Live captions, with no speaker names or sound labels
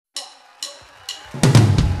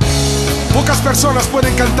Pocas personas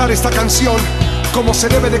pueden cantar esta canción como se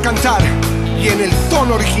debe de cantar y en el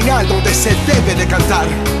tono original donde se debe de cantar.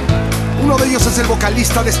 Uno de ellos es el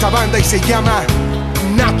vocalista de esta banda y se llama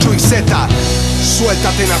Nacho y Z.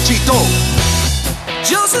 Suéltate, Nachito.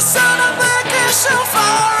 Just a summer vacation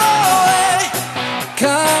far away.